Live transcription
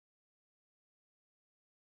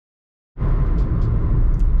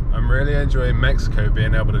really enjoying Mexico,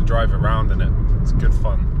 being able to drive around in it. It's good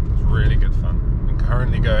fun. It's really good fun. I'm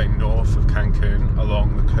currently going north of Cancun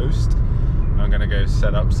along the coast. I'm gonna go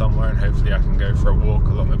set up somewhere and hopefully I can go for a walk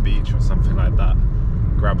along a beach or something like that.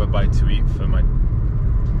 Grab a bite to eat for my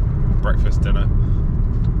breakfast, dinner,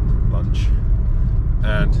 lunch,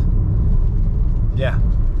 and yeah,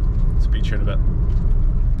 speak to you in a bit.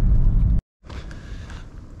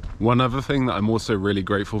 One other thing that I'm also really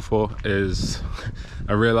grateful for is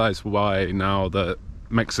I realize why now that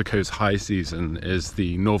Mexico's high season is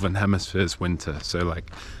the Northern Hemisphere's winter. So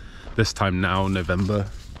like this time now, November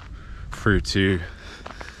through to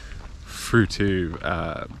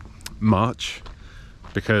March,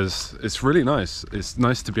 because it's really nice. It's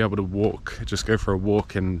nice to be able to walk, just go for a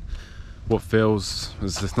walk in what feels,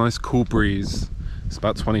 there's this nice cool breeze. It's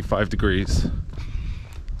about 25 degrees.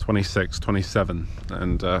 26, 27,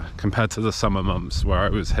 and compared to the summer months where I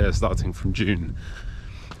was here starting from June,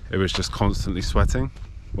 it was just constantly sweating,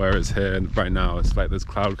 whereas here right now it's like there's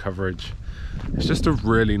cloud coverage. It's just a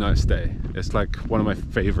really nice day. It's like one of my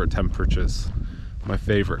favorite temperatures, my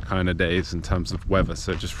favorite kind of days in terms of weather,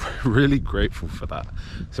 so just really grateful for that.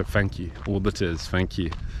 So thank you, all that is, thank you.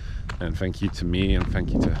 And thank you to me, and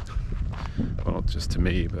thank you to, well, not just to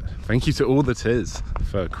me, but thank you to all that is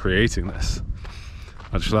for creating this.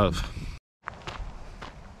 Much love.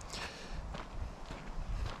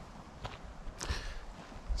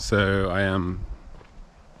 So I am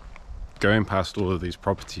going past all of these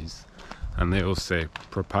properties, and they all say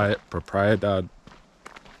propiedad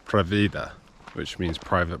privada, which means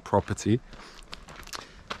private property,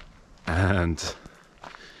 and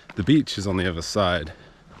the beach is on the other side.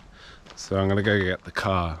 So I'm gonna go get the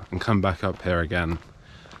car and come back up here again,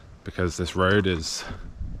 because this road is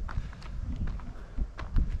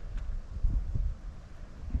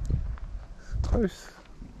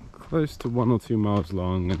close to 1 or 2 miles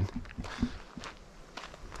long, and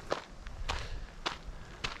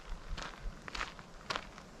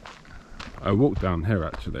I walked down here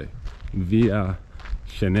actually, Via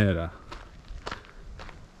Llanera.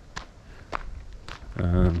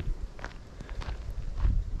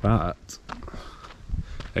 But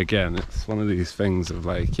again, it's one of these things of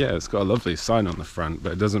like, yeah, it's got a lovely sign on the front,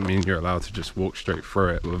 but it doesn't mean you're allowed to just walk straight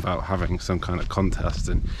through it without having some kind of contest.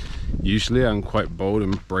 And usually I'm quite bold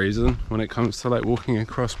and brazen when it comes to like walking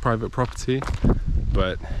across private property,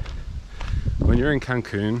 but when you're in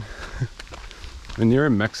Cancun, when you're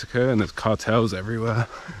in Mexico and there's cartels everywhere,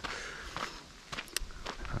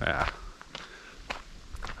 yeah,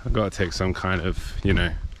 I've got to take some kind of, you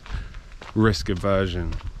know, risk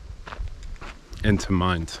aversion into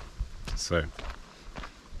mind. So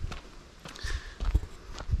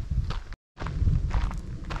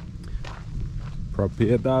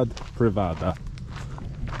propiedad privada,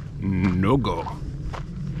 no go.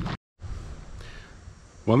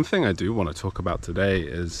 One thing I do want to talk about today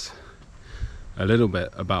is a little bit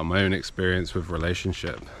about my own experience with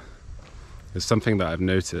relationship. It's something that I've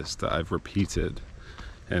noticed that I've repeated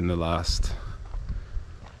in the last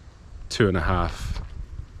 2.5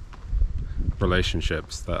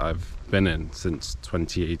 relationships that I've been in since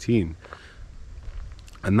 2018.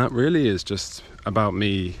 And that really is just about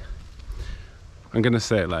me, I'm gonna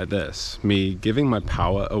say it like this, me giving my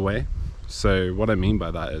power away. So what I mean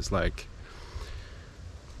by that is like,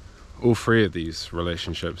 all 3 of these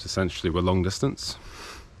relationships essentially were long distance.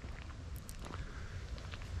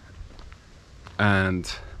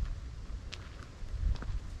 And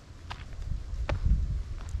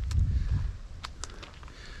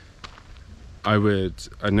I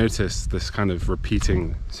noticed this kind of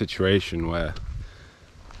repeating situation where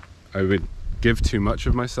I would give too much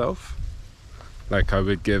of myself. Like I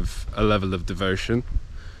would give a level of devotion,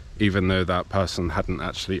 even though that person hadn't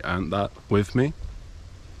actually earned that with me.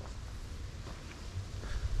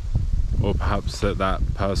 Or perhaps that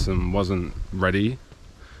person wasn't ready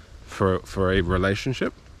for a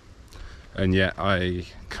relationship. And yet I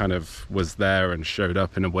kind of was there and showed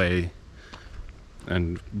up in a way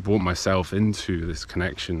and brought myself into this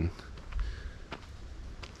connection,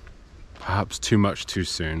 perhaps too much too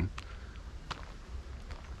soon.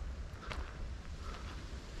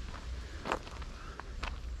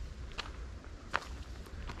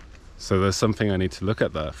 So there's something I need to look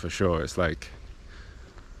at there for sure. It's like,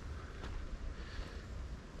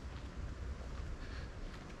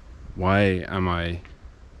 why am I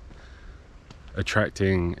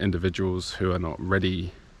attracting individuals who are not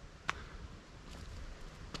ready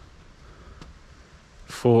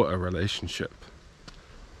for a relationship?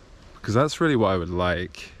 Because that's really what I would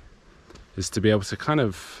like, is to be able to kind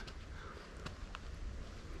of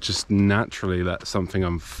just naturally let something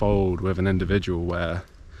unfold with an individual where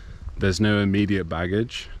there's no immediate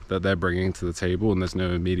baggage that they're bringing to the table, and there's no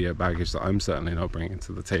immediate baggage that I'm certainly not bringing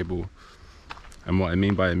to the table. And what I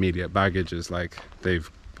mean by immediate baggage is like they've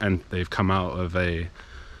come out of a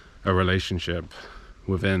relationship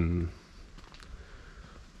within,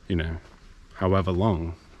 you know, however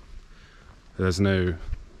long. There's no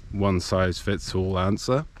one size fits all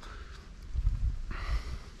answer.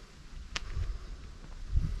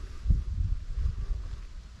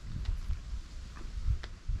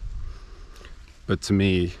 But to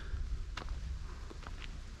me,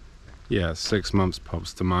 yeah, 6 months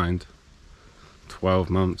pops to mind. 12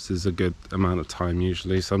 months is a good amount of time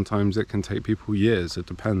usually. Sometimes it can take people years. It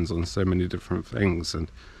depends on so many different things,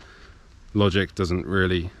 and logic doesn't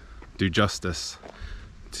really do justice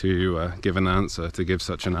to give an answer, to give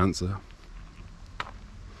such an answer.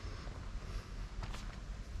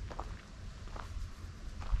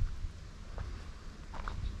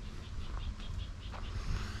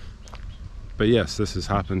 But yes, this has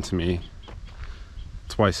happened to me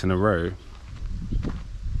twice in a row.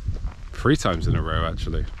 3 times in a row,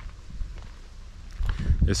 actually.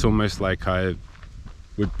 It's almost like I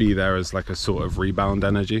would be there as like a sort of rebound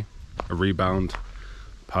energy, a rebound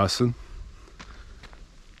person.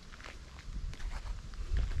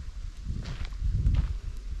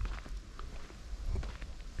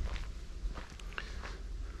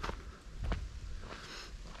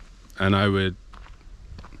 And I would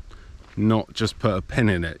not just put a pin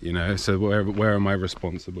in it, you know. So where am I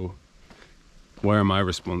responsible? Where am I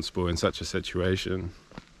responsible in such a situation?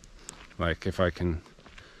 Like, if I can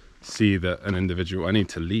see that an individual, I need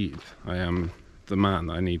to lead. I am the man.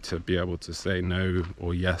 I need to be able to say no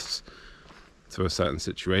or yes to a certain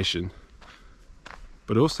situation.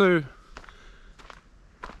 But also,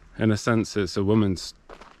 in a sense, it's up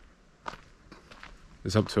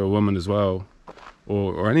to a woman as well,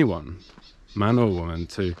 or anyone, man or woman,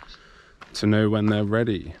 to know when they're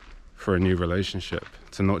ready for a new relationship,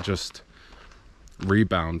 to not just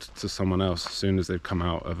rebound to someone else as soon as they've come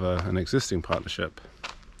out of an existing partnership.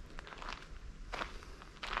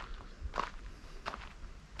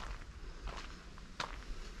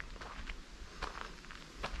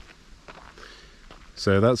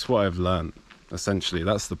 So that's what I've learned, essentially.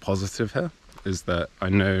 That's the positive here, is that I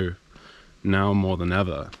know now more than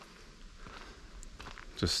ever,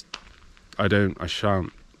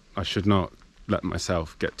 I should not let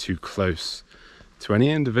myself get too close to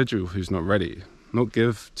any individual who's not ready, not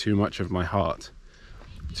give too much of my heart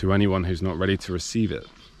to anyone who's not ready to receive it,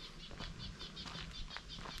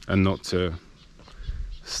 and not to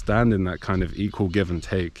stand in that kind of equal give and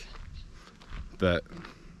take that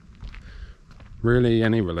really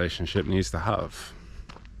any relationship needs to have.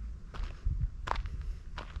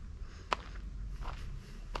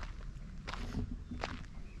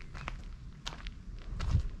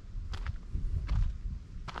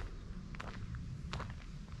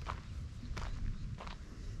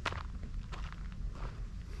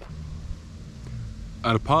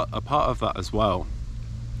 And a part of that as well,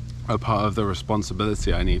 a part of the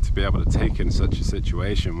responsibility I need to be able to take in such a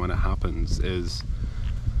situation when it happens, is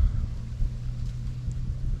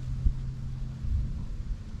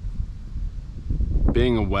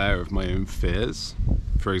being aware of my own fears.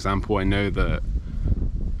 For example, I know that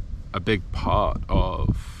a big part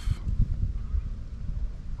of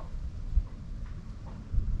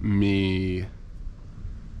me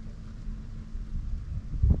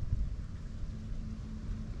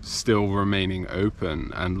still remaining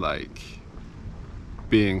open and like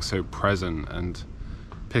being so present and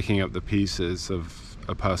picking up the pieces of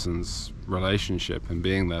a person's relationship and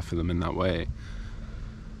being there for them in that way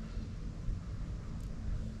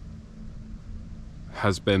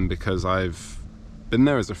has been because I've been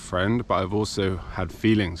there as a friend, but I've also had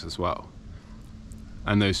feelings as well.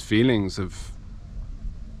 And those feelings have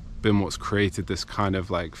been what's created this kind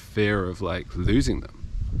of like fear of like losing them.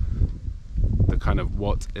 The kind of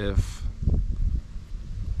what if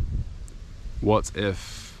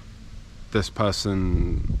this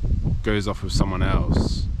person goes off with someone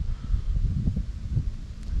else?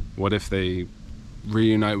 What if they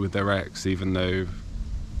reunite with their ex, even though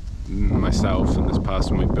myself and this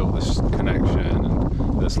person, we built this connection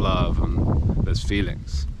and this love and there's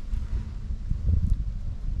feelings?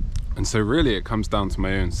 And so really it comes down to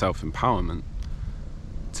my own self-empowerment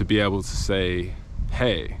to be able to say,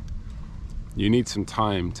 hey, you need some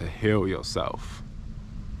time to heal yourself.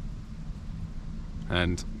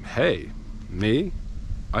 And hey, me,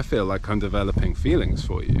 I feel like I'm developing feelings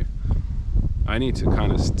for you. I need to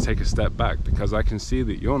kind of take a step back because I can see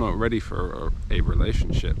that you're not ready for a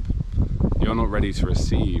relationship. You're not ready to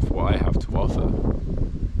receive what I have to offer.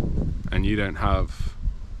 And you don't have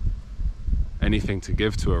anything to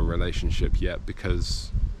give to a relationship yet,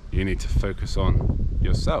 because you need to focus on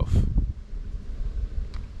yourself.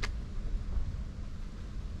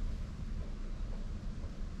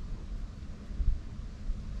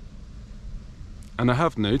 And I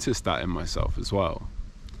have noticed that in myself as well,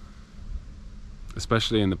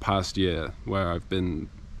 especially in the past year, where I've been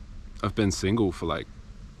single for like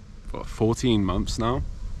 14 months now.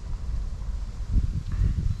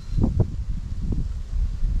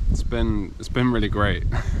 It's been really great.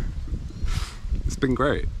 It's been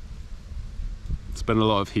great. It's been a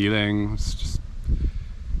lot of healing. It's just,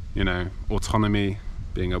 you know, autonomy,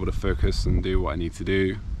 being able to focus and do what I need to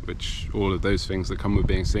do, which all of those things that come with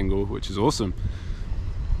being single, which is awesome.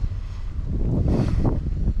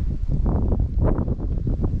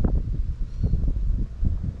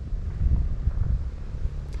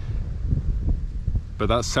 But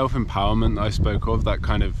that self-empowerment that I spoke of, that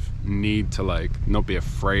kind of need to like not be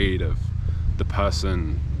afraid of the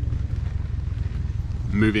person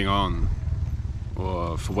moving on,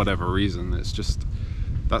 or for whatever reason, it's just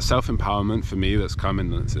that self-empowerment for me that's come in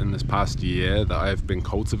this past year that I've been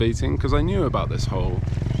cultivating, because I knew about this whole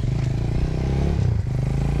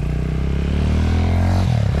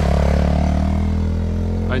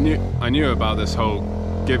I knew about this whole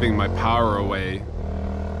giving my power away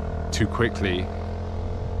too quickly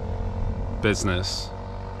business.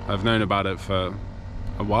 I've known about it for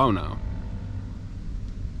a while now.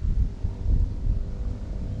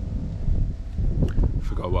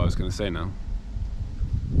 Forgot what I was going to say now.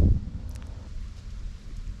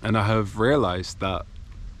 And I have realized that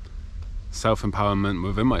self-empowerment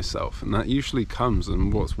within myself, and that usually comes,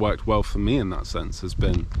 and what's worked well for me in that sense has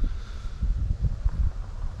been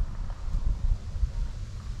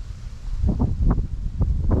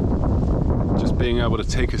just being able to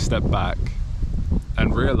take a step back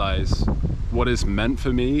and realize what is meant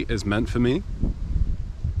for me is meant for me,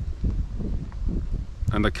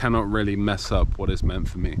 and I cannot really mess up what is meant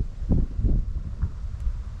for me.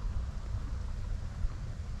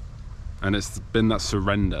 And it's been that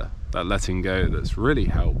surrender, that letting go, that's really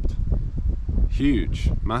helped.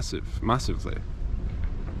 Huge, massively.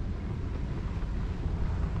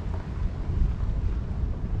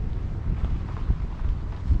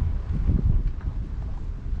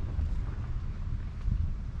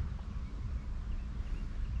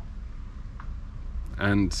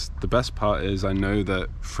 And the best part is I know that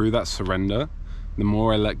through that surrender, the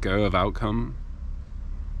more I let go of outcome,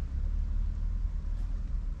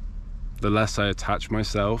 the less I attach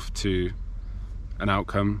myself to an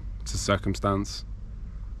outcome, to circumstance.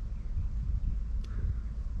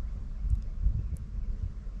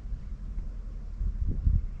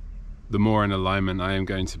 The more in alignment I am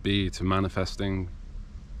going to be to manifesting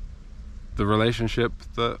the relationship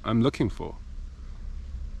that I'm looking for.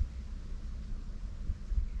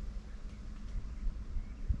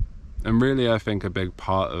 And really, I think a big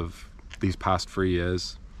part of these past 3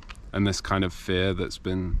 years and this kind of fear that's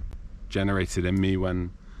been generated in me when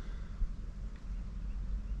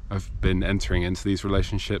I've been entering into these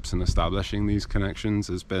relationships and establishing these connections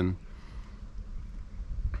has been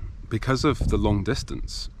because of the long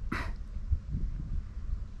distance.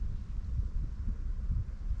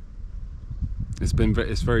 It's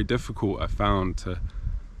very difficult, I found, to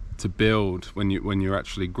build when you're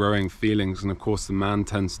actually growing feelings, and of course the man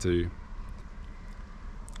tends to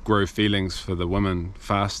grow feelings for the woman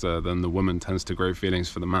faster than the woman tends to grow feelings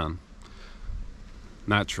for the man.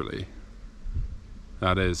 Naturally.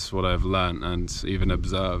 That is what I've learned and even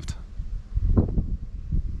observed.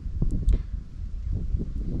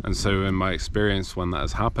 And so in my experience when that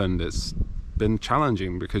has happened, it's been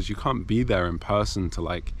challenging because you can't be there in person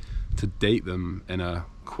to date them in a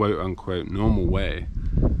quote-unquote normal way.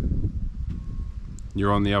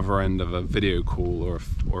 You're on the other end of a video call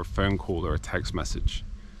or a phone call or a text message,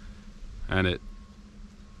 and it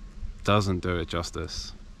doesn't do it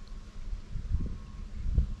justice.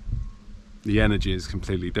 The energy is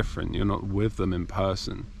completely different. You're not with them in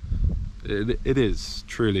person. It is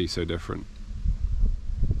truly so different.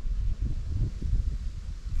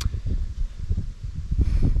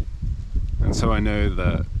 And so I know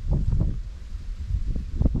that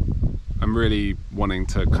I'm really wanting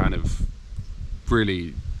to kind of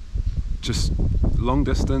really just long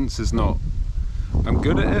distance is not, I'm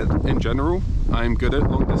good at it in general. I'm good at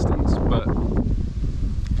long distance, but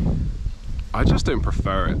I just don't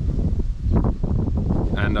prefer it.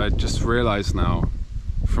 And I just realized now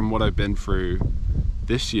from what I've been through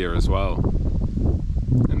this year as well,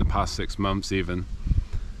 in the past 6 months even,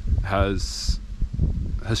 has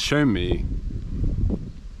shown me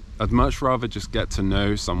I'd much rather just get to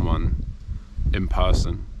know someone in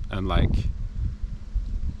person and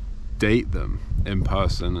date them in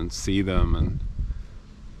person and see them, and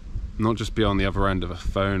not just be on the other end of a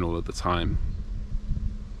phone all of the time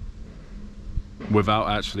without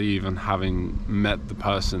actually even having met the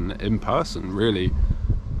person in person, really.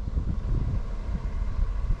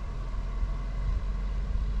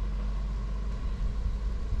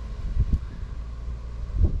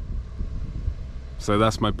 So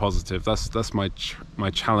that's my positive. That's my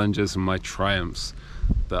challenges and my triumphs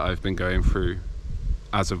that I've been going through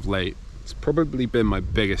as of late. It's probably been my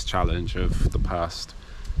biggest challenge of the past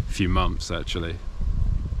few months, actually.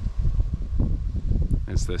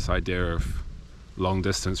 It's this idea of long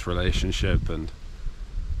distance relationship and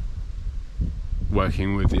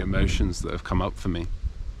working with the emotions that have come up for me.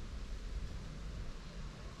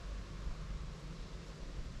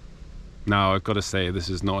 Now, I've got to say, this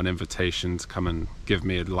is not an invitation to come and give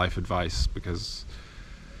me life advice, because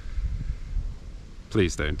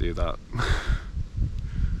please don't do that.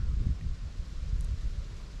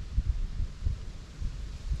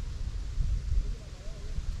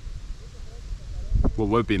 What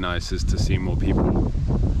would be nice is to see more people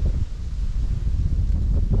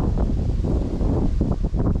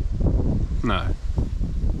no.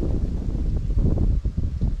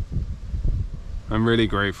 I'm really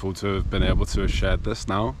grateful to have been able to have shared this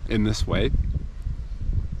now in this way.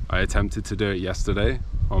 I attempted to do it yesterday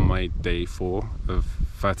on my day 4 of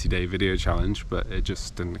 30-day video challenge, but it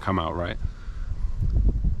just didn't come out right.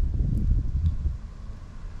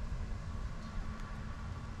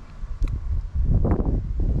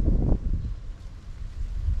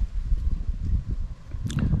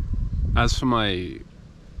 As for my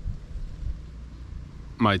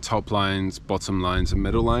top lines, bottom lines and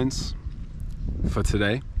middle lines for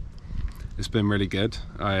today, it's been really good.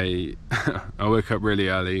 I woke up really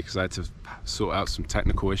early because I had to sort out some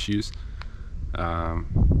technical issues,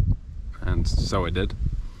 and so I did.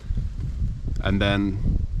 And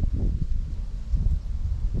then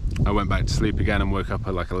I went back to sleep again and woke up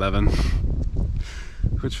at like 11,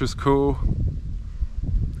 which was cool.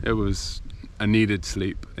 It was a needed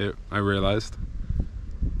sleep, I realized.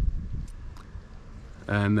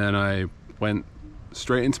 And then I went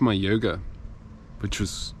straight into my yoga, which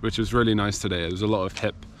was really nice today. There was a lot of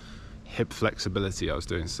hip flexibility. I was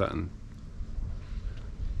doing certain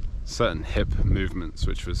hip movements,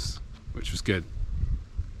 which was good.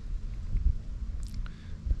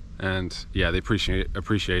 And yeah, the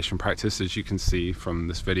appreciation practice, as you can see from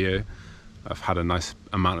this video, I've had a nice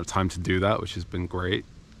amount of time to do that, which has been great.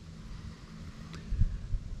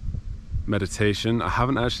 Meditation, I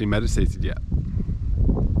haven't actually meditated yet,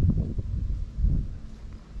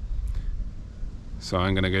 so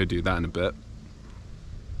I'm gonna go do that in a bit.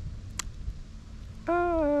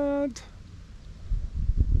 And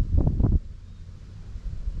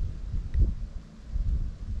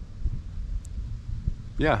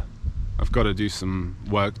yeah, I've got to do some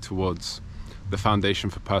work towards the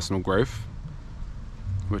Foundation for Personal Growth,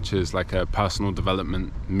 which is like a personal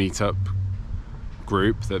development meetup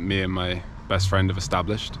group that me and my best friend have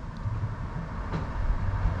established.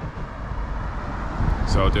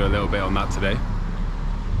 So I'll do a little bit on that today.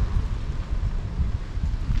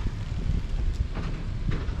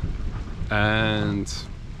 And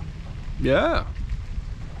yeah,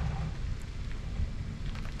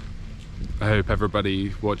 I hope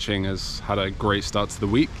everybody watching has had a great start to the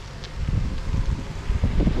week.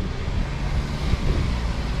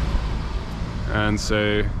 And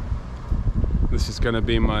so this is going to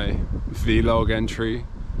be my vlog entry,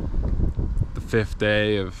 the 5th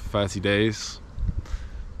day of 30 days.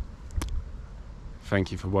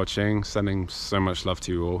 Thank you for watching, sending so much love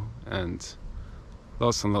to you all, and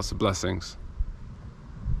lots of blessings.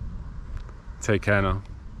 Take care now.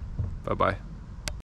 Bye bye.